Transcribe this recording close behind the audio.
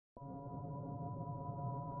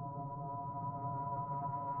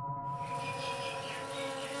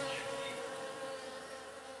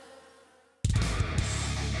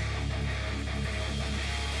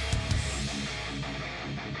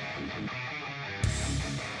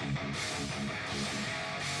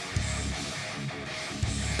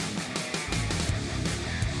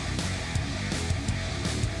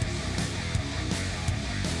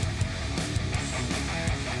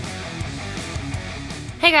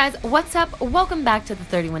Hey guys, what's up? Welcome back to the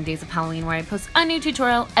 31 Days of Halloween, where I post a new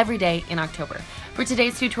tutorial every day in October. For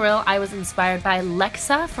today's tutorial, I was inspired by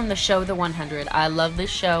LEXA from the show The 100. I love this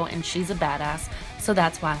show and she's a badass, so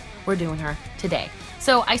that's why we're doing her today.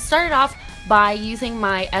 So I started off by using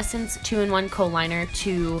my Essence 2-in-1 Kohl liner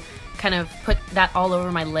to kind of put that all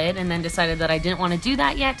over my lid, and then decided that I didn't want to do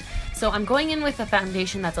that yet. So I'm going in with a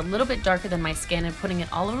foundation that's a little bit darker than my skin and putting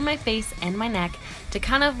it all over my face and my neck to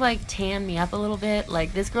kind of like tan me up a little bit.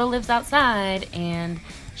 Like, this girl lives outside and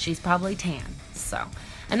she's probably tan. So,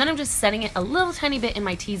 and then I'm just setting it a little tiny bit in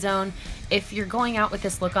my T-zone. If you're going out with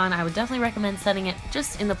this look on, I would definitely recommend setting it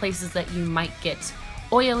just in the places that you might get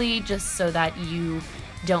oily, just so that you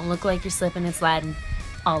don't look like you're slipping and sliding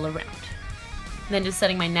all around. And then just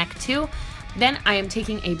setting my neck too. Then I am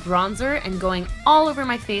taking a bronzer and going all over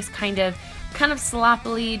my face, kind of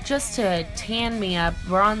sloppily, just to tan me up,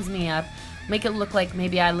 bronze me up, make it look like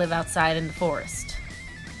maybe I live outside in the forest.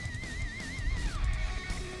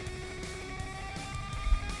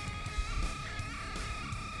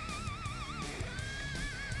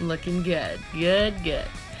 Looking good, good, good.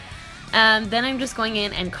 Then I'm just going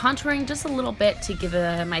in and contouring just a little bit to give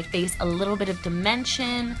my face a little bit of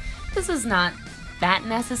dimension. This is not that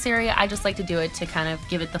necessary. I just like to do it to kind of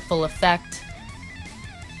give it the full effect.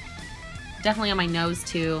 Definitely on my nose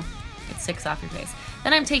too. It sticks off your face.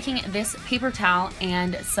 Then I'm taking this paper towel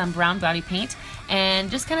and some brown body paint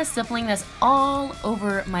and just kind of stippling this all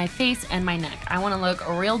over my face and my neck. I want to look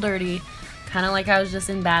real dirty, kind of like I was just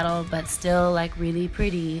in battle, but still like really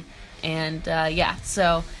pretty. And yeah,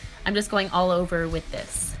 so I'm just going all over with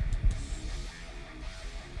this.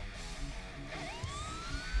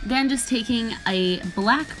 Then just taking a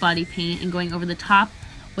black body paint and going over the top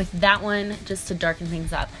with that one just to darken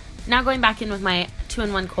things up. Now going back in with my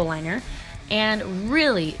 2-in-1 Kohl liner and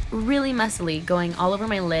really messily going all over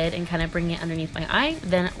my lid and kind of bringing it underneath my eye.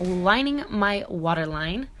 Then lining my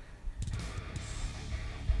waterline.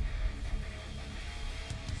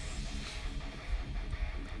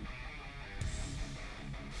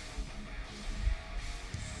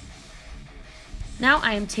 Now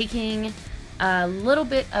I am taking a little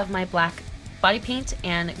bit of my black body paint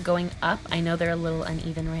and going up. I know they're a little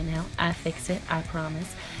uneven right now. I fix it, I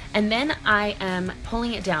promise. And then I am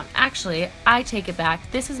pulling it down. Actually, I take it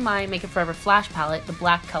back. This is my Make It Forever Flash palette, the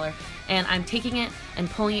black color, and I'm taking it and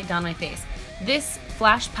pulling it down my face. This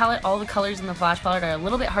Flash palette, all the colors in the Flash palette are a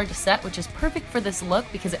little bit hard to set, which is perfect for this look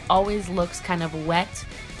because it always looks kind of wet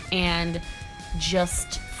and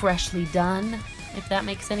just freshly done, if that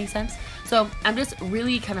makes any sense. So I'm just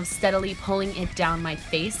really kind of steadily pulling it down my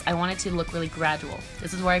face. I want it to look really gradual.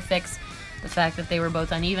 This is where I fix the fact that they were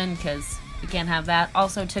both uneven, because we can't have that.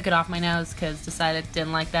 Also took it off my nose because decided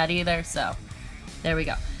didn't like that either, so there we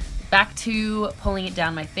go. Back to pulling it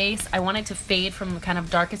down my face. I want it to fade from the kind of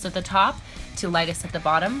darkest at the top to lightest at the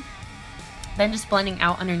bottom. Then just blending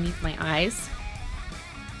out underneath my eyes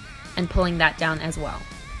and pulling that down as well.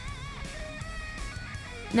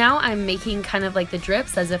 Now I'm making kind of like the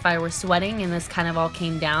drips as if I were sweating, and this kind of all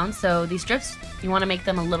came down. So these drips, you want to make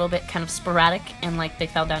them a little bit kind of sporadic and like they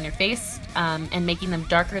fell down your face, and making them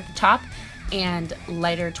darker at the top and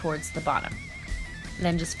lighter towards the bottom.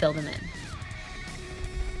 Then just fill them in.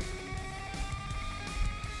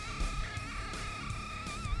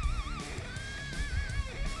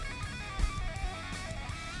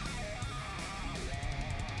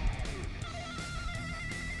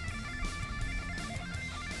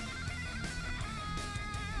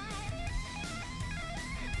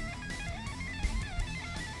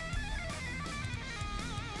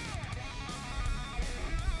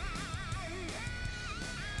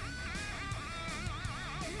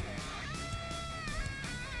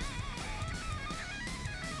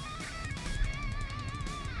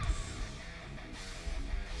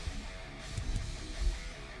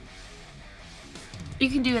 You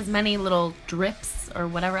can do as many little drips or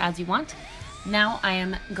whatever as you want. Now I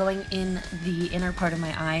am going in the inner part of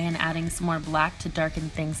my eye and adding some more black to darken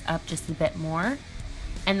things up just a bit more.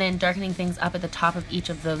 And then darkening things up at the top of each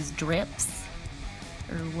of those drips,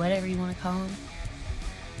 or whatever you want to call them.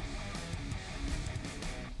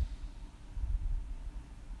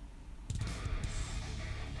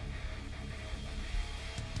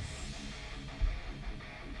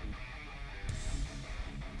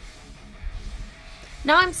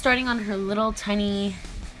 Now I'm starting on her little tiny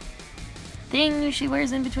thing she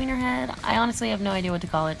wears in between her head. I honestly have no idea what to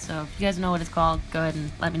call it, so if you guys know what it's called, go ahead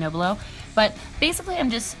and let me know below. But basically I'm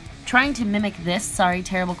just trying to mimic this. Sorry,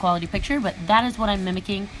 terrible quality picture, but that is what I'm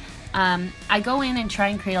mimicking. I go in and try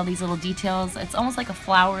and create all these little details. It's almost like a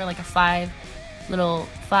flower, like a five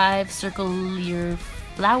circular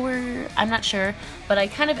flower, I'm not sure, but I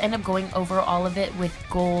kind of end up going over all of it with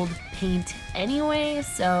gold paint anyway,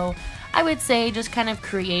 so I would say just kind of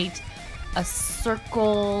create a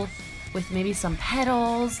circle with maybe some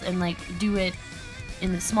petals and like do it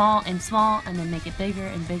in the small and small and then make it bigger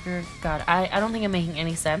and bigger. God, I don't think I'm making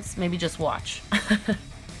any sense. Maybe just watch.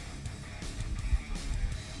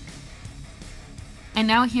 And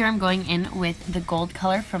now here I'm going in with the gold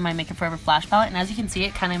color from my Make It Forever Flash palette, and as you can see,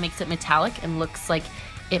 it kind of makes it metallic and looks like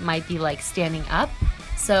it might be like standing up.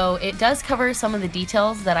 So it does cover some of the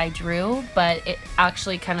details that I drew, but it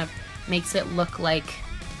actually kind of makes it look like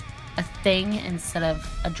a thing instead of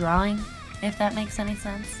a drawing, if that makes any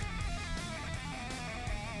sense.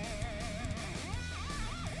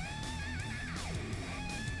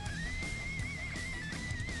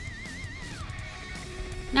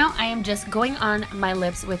 Now I am just going on my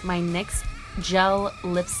lips with my NYX gel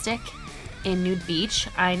lipstick in Nude Beach.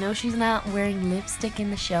 I know she's not wearing lipstick in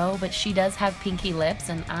the show, but she does have pinky lips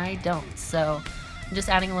and I don't. So I'm just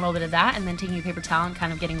adding a little bit of that and then taking a paper towel and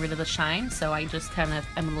kind of getting rid of the shine. So I just kind of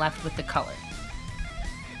am left with the color.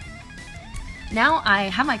 Now I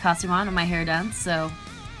have my costume on and my hair done, so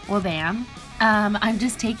wha-bam. I'm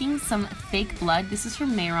just taking some fake blood. This is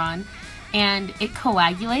from Mehron, and it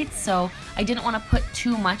coagulates, so I didn't want to put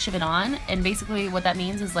too much of it on. And basically what that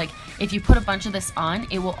means is, like, if you put a bunch of this on,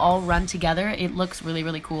 it will all run together. It looks really,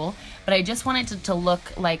 really cool. But I just wanted it to look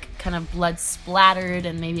like kind of blood splattered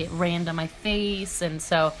and maybe it ran down my face, and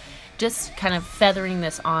so just kind of feathering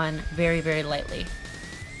this on very, very lightly.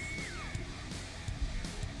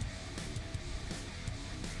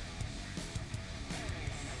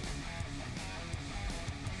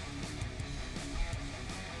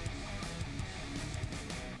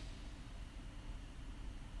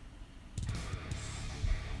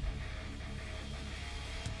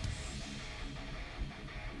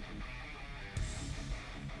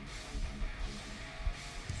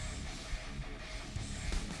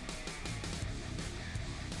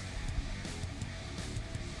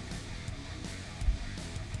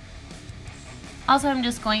 Also, I'm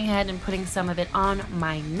just going ahead and putting some of it on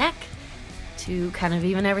my neck to kind of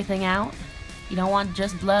even everything out. You don't want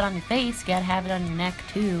just blood on your face, you gotta have it on your neck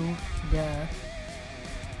too. Duh.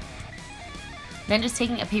 Then just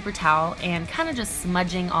taking a paper towel and kind of just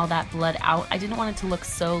smudging all that blood out. I didn't want it to look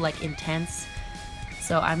so like intense,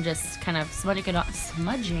 so I'm just kind of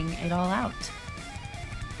smudging it all out.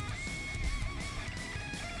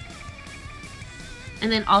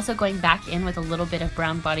 And then also going back in with a little bit of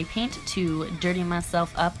brown body paint to dirty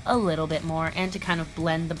myself up a little bit more and to kind of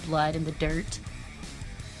blend the blood and the dirt.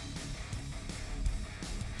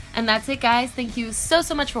 And that's it, guys. Thank you so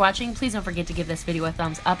much for watching. Please don't forget to give this video a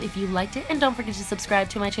thumbs up if you liked it, and don't forget to subscribe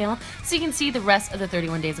to my channel so you can see the rest of the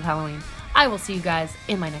 31 days of Halloween. I will see you guys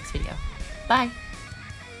in my next video. Bye!